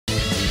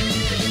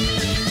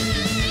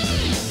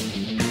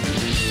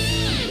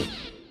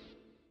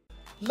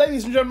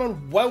Ladies and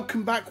gentlemen,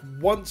 welcome back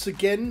once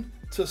again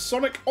to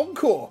Sonic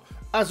Encore.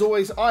 As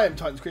always, I am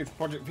Titan's Creative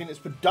Project Phoenix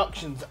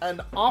Productions, and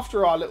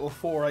after our little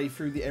foray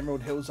through the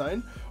Emerald Hill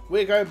Zone,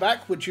 we're going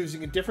back, we're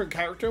choosing a different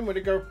character, and we're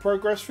going to go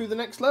progress through the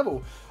next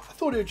level. I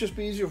thought it would just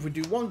be easier if we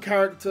do one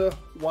character,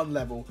 one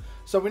level.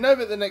 So we know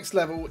that the next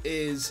level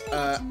is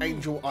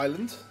Angel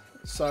Island,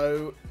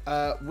 so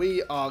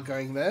we are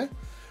going there.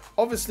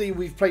 Obviously,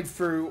 we've played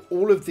through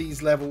all of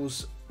these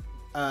levels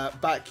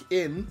back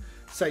in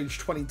Stage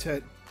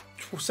 22.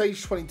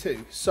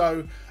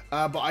 So,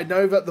 but I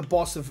know that the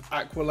boss of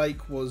Aqua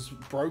Lake was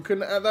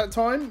broken at that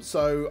time,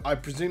 so I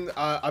presume,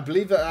 I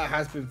believe that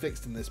has been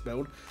fixed in this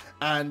build.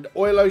 And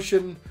Oil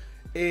Ocean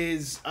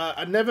is,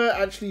 I never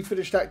actually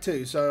finished Act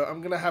 2, so I'm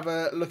going to have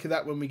a look at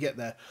that when we get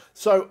there.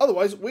 So,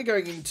 otherwise, we're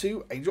going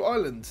into Angel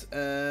Island,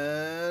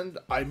 and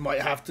I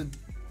might have to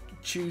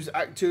choose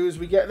Act 2 as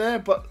we get there,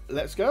 but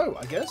let's go,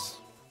 I guess.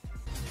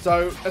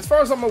 So, as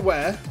far as I'm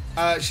aware,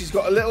 she's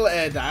got a little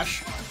air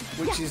dash,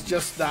 which is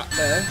just that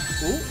there.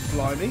 Ooh,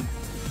 blimey.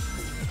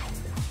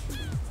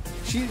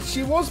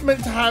 She was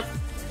meant to have...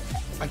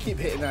 I keep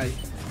hitting A.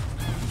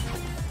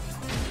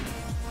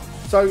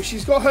 So,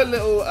 she's got her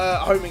little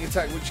homing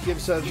attack, which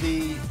gives her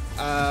the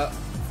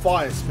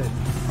fire spin.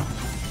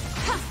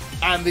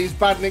 And these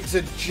badniks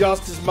are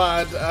just as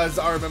mad as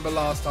I remember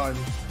last time.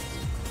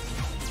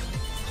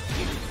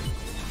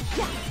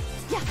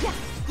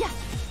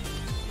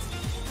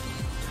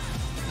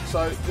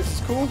 So, this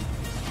is cool.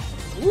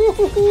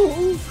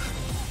 Woo-hoo-hoo-hoo.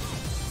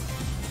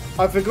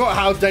 I forgot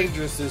how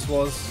dangerous this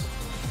was.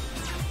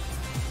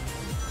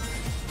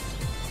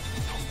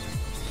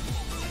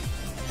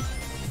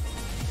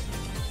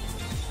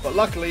 But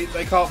luckily,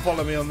 they can't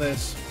follow me on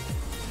this.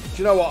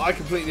 Do you know what? I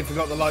completely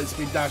forgot the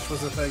lightspeed dash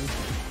was a thing.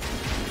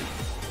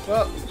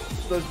 Well,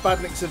 those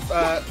badniks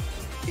have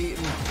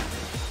eaten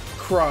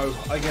crow,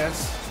 I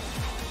guess.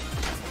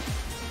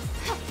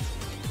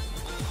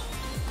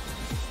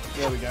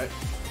 There we go.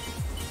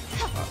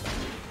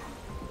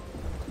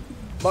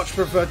 Much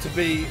prefer to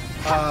be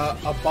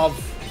above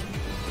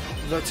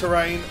the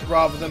terrain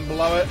rather than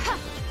below it.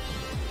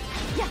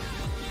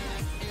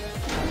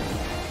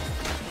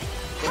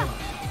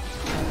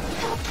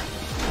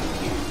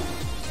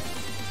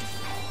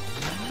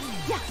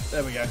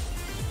 There we go.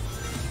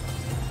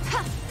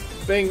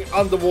 Being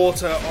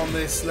underwater on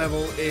this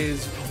level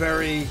is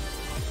very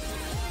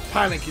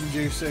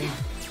panic-inducing.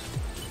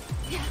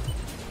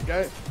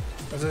 Okay.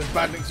 As those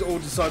badniks all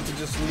decide to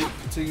just leap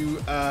to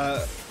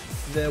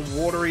their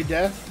watery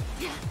death.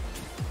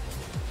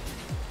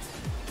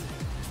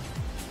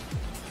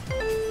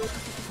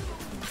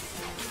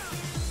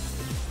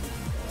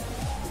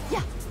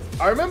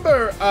 I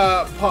remember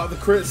part of the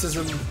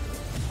criticism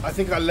I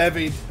think I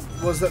levied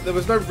was that there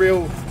was no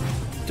real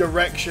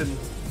direction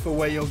for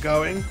where you're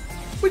going,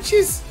 which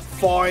is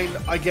fine,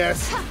 I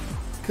guess,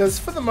 because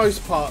for the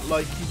most part,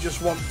 like, you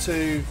just want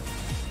to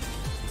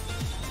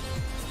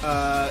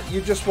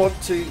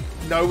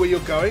know where you're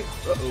going.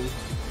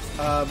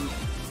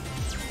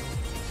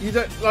 You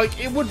don't, like,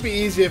 it would be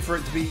easier for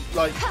it to be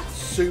like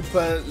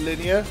super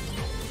linear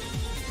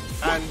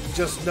and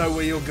just know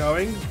where you're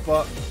going,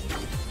 but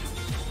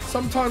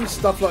sometimes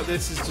stuff like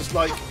this is just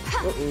like,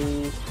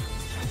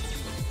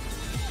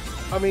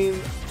 I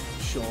mean,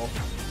 sure.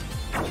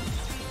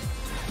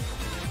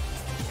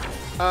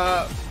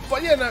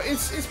 But yeah, no,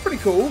 it's pretty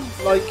cool.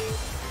 Like,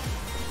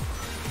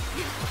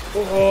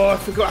 oh, I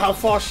forgot how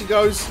fast she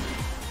goes.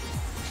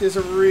 She has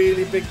a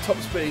really big top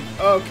speed.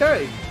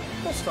 Okay,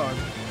 boss time.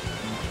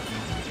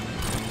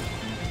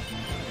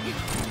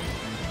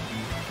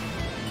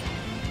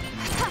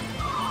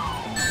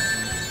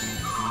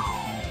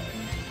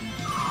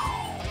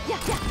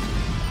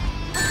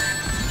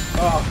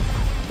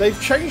 Oh, they've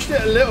changed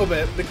it a little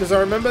bit, because I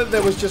remember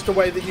there was just a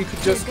way that you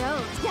could just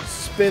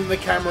spin the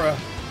camera,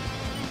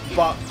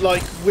 but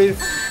like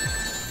with,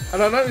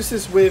 and I noticed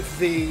this with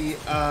the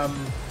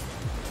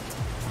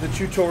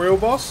tutorial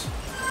boss,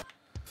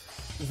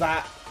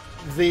 that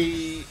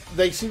they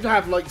seem to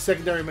have like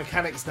secondary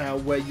mechanics now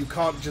where you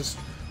can't just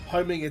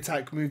homing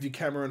attack, move your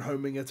camera, and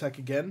homing attack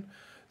again.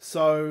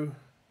 So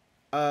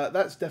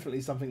that's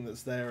definitely something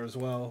that's there as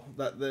well.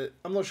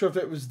 I'm not sure if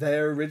it was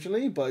there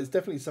originally, but it's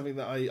definitely something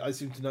that I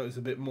seem to notice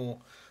a bit more.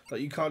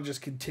 That you can't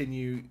just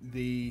continue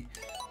the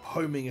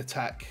homing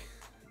attack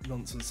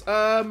nonsense.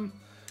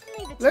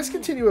 Let's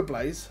continue with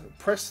Blaze.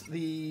 Press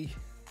the...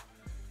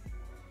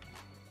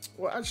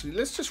 Well, actually,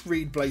 let's just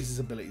read Blaze's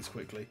abilities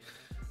quickly.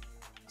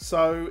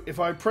 So, if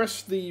I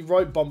press the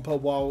right bumper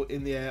while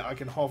in the air, I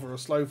can hover or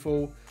slow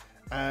fall.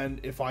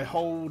 And if I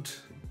hold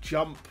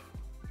jump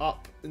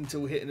up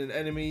until hitting an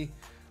enemy,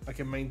 I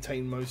can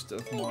maintain most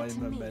of my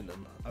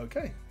momentum.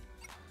 Okay,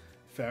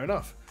 fair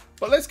enough.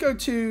 But let's go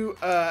to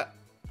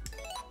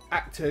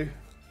Act 2.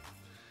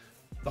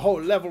 The whole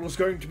level is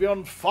going to be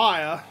on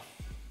fire.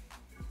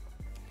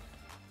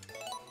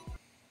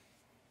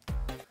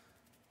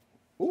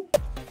 Ooh,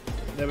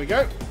 there we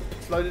go.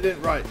 It's loaded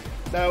in. Right.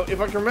 Now,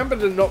 if I can remember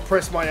to not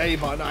press my A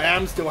button, I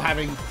am still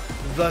having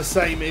the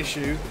same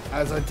issue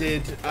as I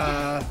did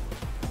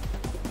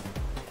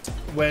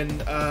when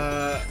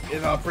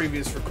in our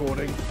previous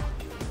recording.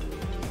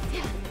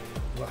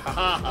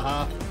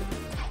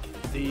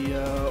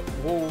 The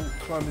wall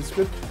climb is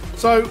good.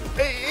 So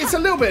it's a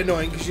little bit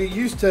annoying because you're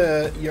used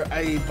to your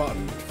A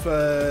button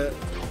for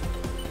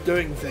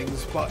doing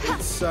things, but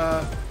it's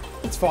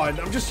fine.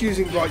 I'm just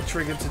using right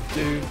trigger to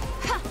do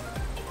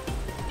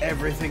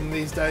everything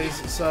these days.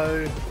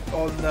 So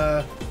on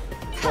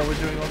what we're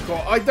doing on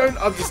Core, I don't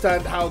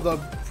understand how the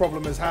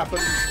problem has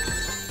happened.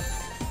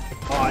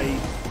 I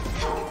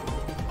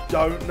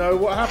don't know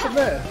what happened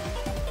there.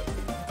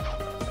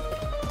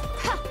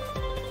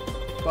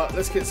 But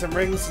let's get some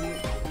rings and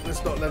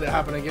let's not let it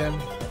happen again.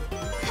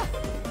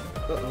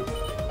 Uh-oh.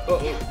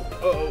 Uh-oh.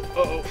 Uh-oh.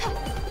 Uh-oh.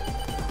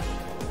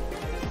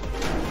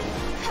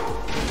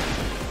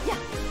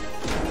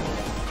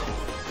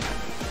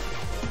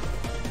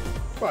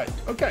 Right,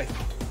 okay.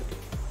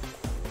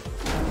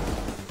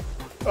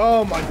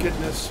 Oh my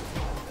goodness.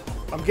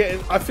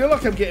 I feel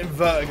like I'm getting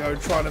vertigo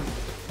trying to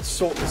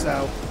sort this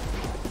out.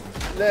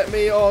 Let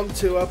me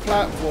onto a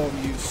platform,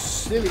 you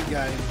silly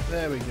game.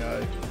 There we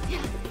go.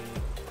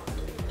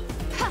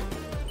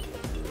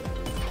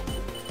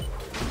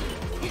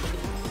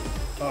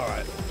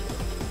 Alright.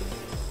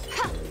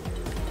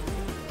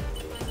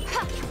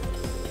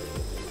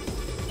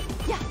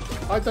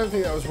 I don't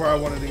think that was where I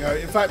wanted to go.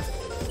 In fact,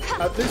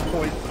 at this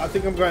point, I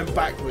think I'm going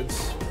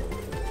backwards.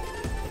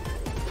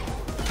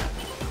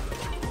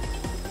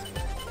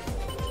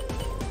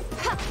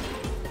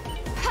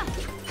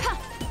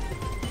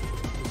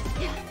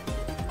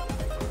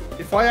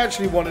 If I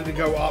actually wanted to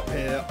go up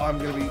here, I'm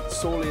going to be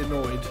sorely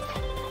annoyed.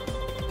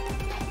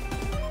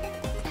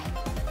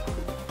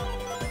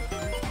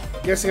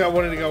 Guessing I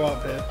wanted to go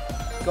up here.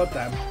 God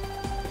damn.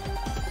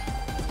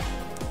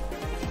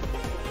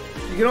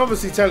 You can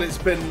obviously tell it's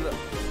been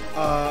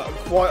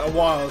quite a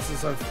while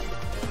since I've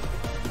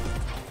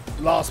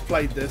last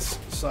played this,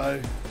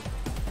 so.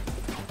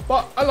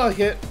 But I like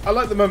it. I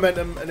like the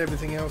momentum and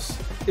everything else.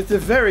 It's a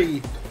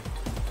very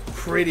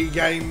pretty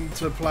game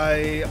to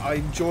play. I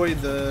enjoy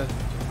the.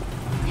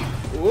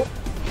 Whoop.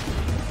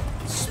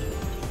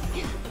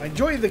 I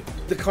enjoy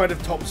the kind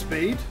of top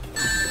speed.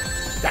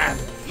 Damn.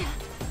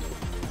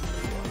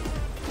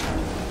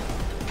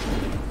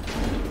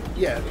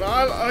 Yeah,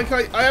 I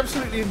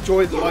absolutely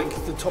enjoy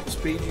the top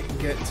speed you can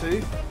get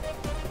to.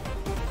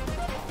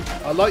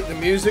 I like the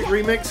music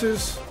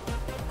remixes.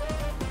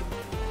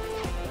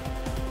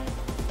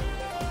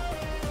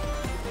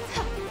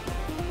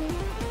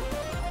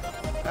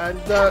 And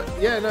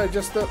yeah, no,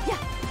 just the.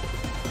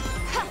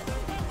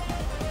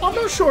 I'm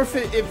not sure if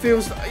it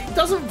feels. It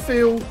doesn't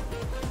feel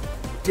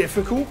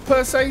difficult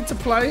per se to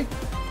play.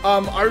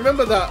 I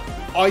remember that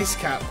Ice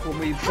Cap when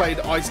we played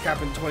Ice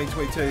Cap in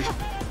 2022.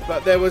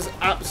 But there was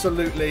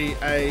absolutely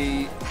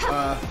a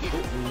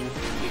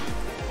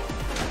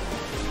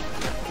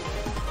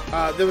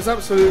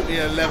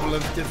level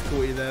of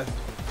difficulty there.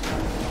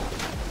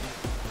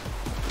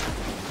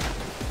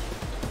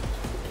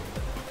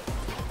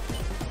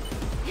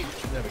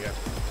 There we go.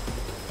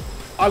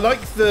 I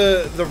like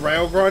the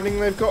rail grinding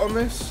they've got on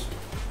this.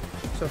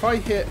 So if I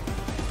hit,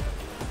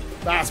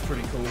 that's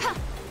pretty cool.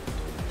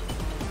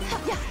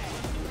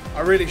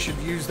 I really should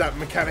use that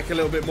mechanic a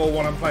little bit more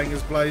when I'm playing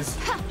as Blaze.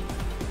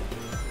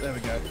 There we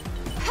go.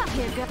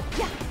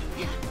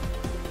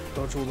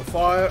 Dodge all the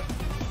fire.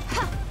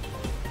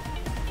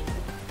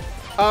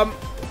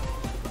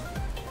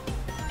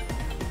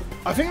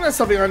 I think that's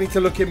something I need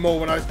to look in more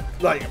when I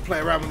play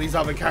around with these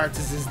other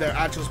characters, is their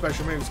actual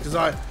special moves, because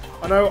I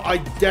know I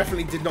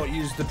definitely did not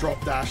use the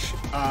drop dash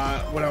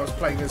when I was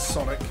playing as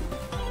Sonic.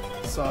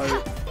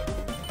 So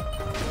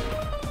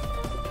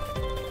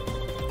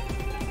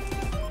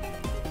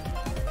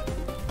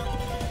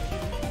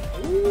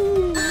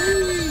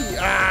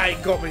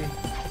it got me.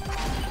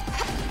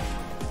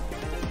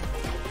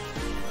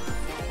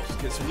 Just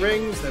get some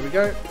rings. There we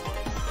go.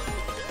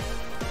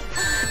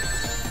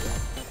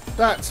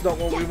 That's not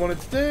what we wanted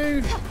to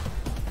do.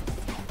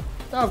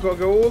 Now I've got to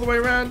go all the way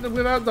around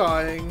without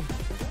dying.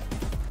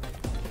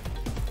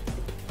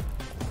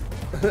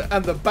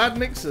 And the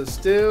badniks are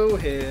still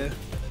here.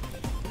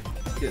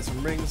 Let's get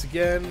some rings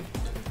again.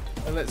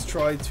 And let's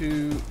try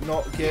to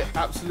not get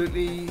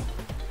absolutely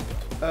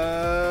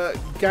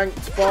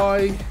ganked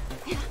by...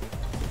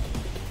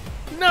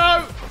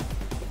 No!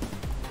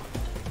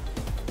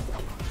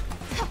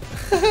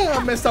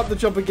 I messed up the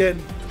jump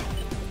again.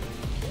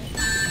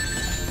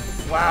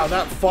 Wow,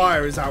 that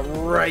fire is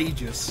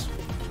outrageous.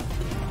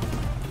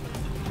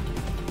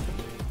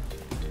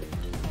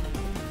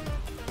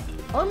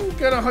 I'm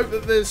gonna hope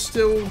that there's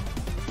still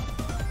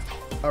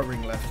a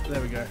ring left. There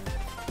we go.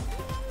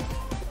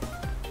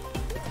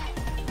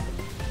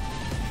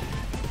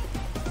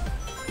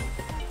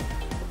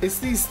 It's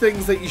these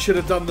things that you should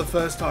have done the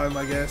first time,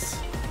 I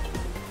guess.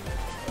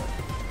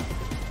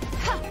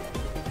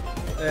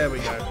 There we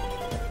go.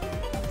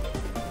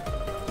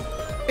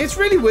 It's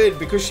really weird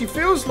because she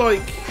feels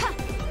like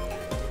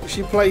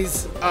she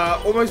plays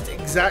almost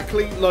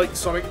exactly like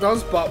Sonic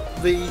does, but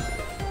the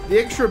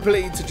extra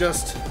ability to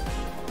just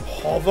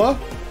hover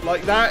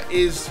like that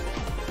is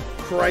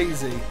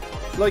crazy.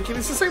 Like,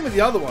 it's the same with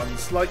the other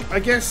ones. Like, I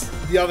guess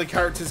the other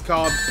characters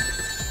can't...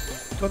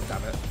 God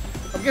damn it.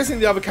 I'm guessing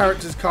the other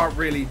characters can't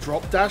really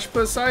drop dash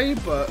per se,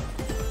 but...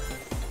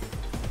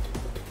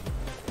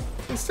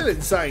 It's still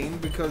insane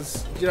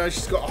because, you know,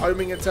 she's got a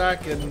homing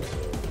attack and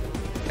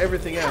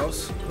everything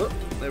else. Oh,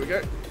 there we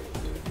go.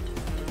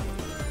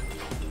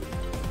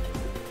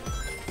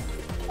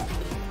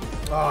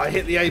 Oh, I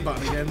hit the A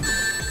button again.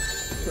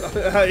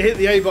 I hit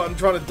the A button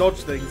trying to dodge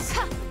things.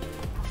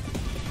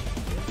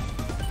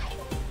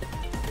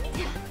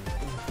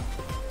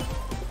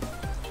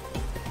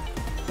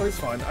 But it's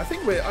fine. I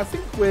think we're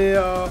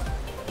well,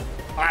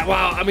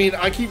 I mean,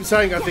 I keep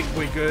saying I think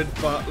we're good,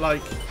 but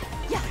like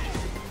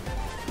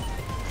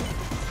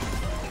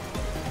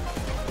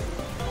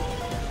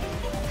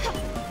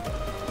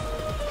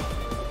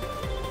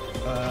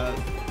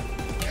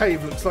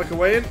cave looks like a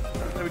way in.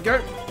 There we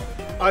go.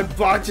 I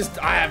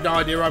have no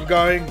idea where I'm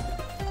going.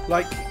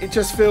 Like, it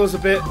just feels a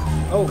bit...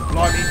 Oh,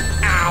 blimey.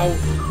 Ow.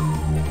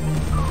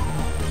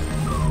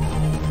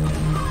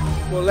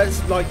 Well,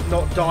 let's, like,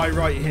 not die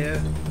right here.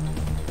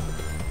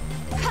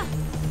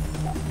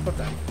 What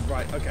the...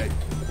 Right, okay.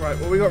 Right,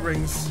 well, we got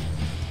rings.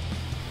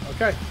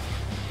 Okay.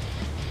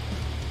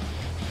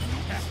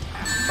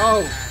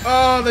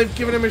 Oh, they've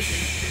given him a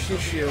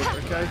shield,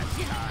 okay.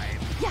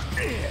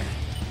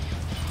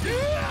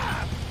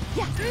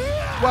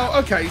 Well,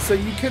 okay, so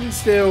you can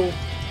still...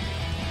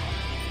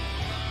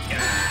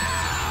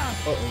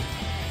 Uh-oh.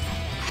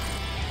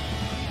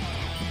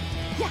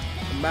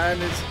 The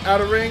man is out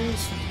of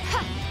rings.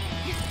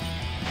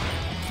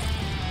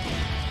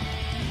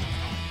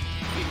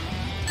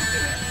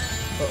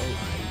 Uh-oh.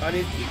 I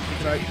need...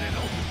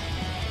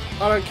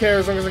 I don't care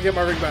as long as I get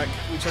my ring back,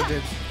 which I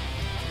did.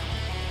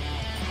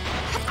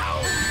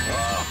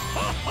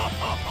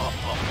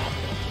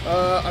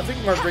 I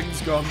think my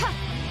ring's gone.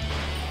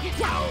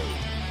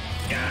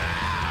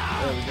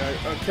 There we go.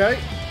 Okay.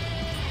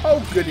 Oh,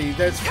 goody.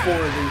 There's 4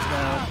 of these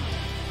now.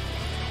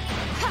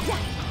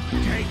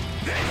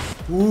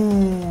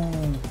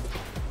 Ooh.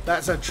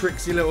 That's a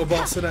tricksy little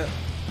boss, isn't it?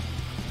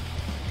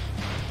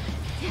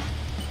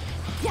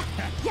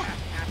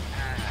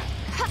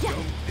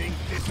 Don't think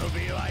this will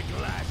be like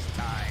last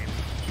time.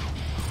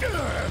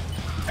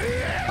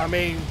 I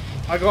mean,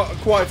 I got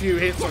quite a few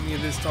hits on you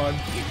this time.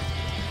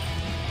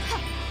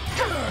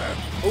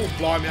 Oh,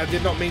 blimey. I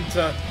did not mean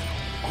to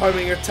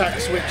homing attack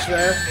switch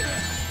there.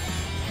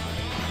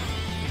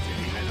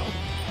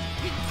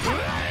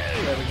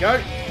 There we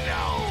go.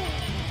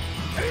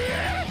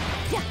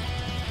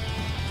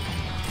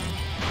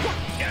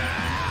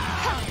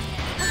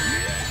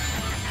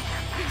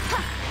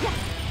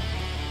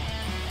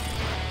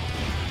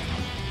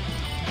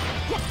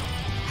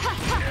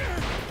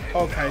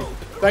 Okay,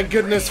 thank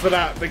goodness for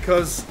that,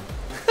 because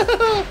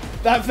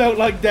that felt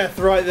like death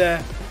right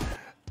there.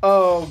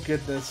 Oh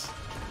goodness.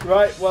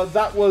 Right, well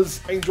that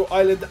was Angel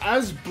Island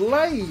as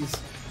Blaze.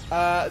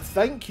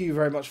 Thank you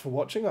very much for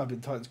watching. I've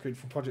been Titans Creed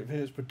from Project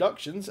Phoenix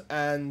Productions,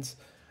 and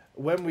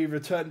when we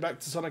return back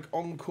to Sonic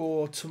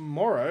Encore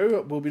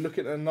tomorrow, we'll be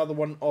looking at another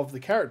one of the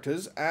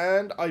characters,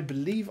 and I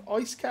believe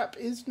Ice Cap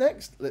is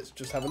next. Let's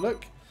just have a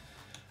look.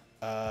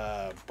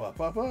 Let's go.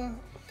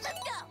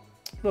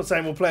 I'm not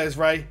saying we'll play as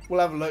Ray. We'll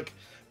have a look.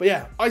 But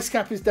yeah, Ice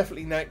Cap is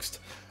definitely next.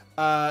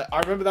 I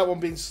remember that one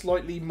being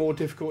slightly more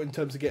difficult in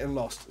terms of getting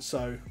lost,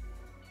 so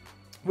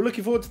we're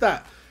looking forward to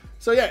that.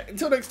 So yeah,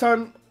 until next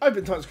time, I've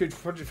been Titans Creed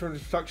for Project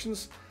Phoenix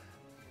Productions.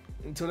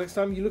 Until next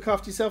time, you look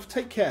after yourself,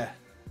 take care.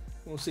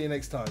 We'll see you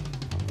next time.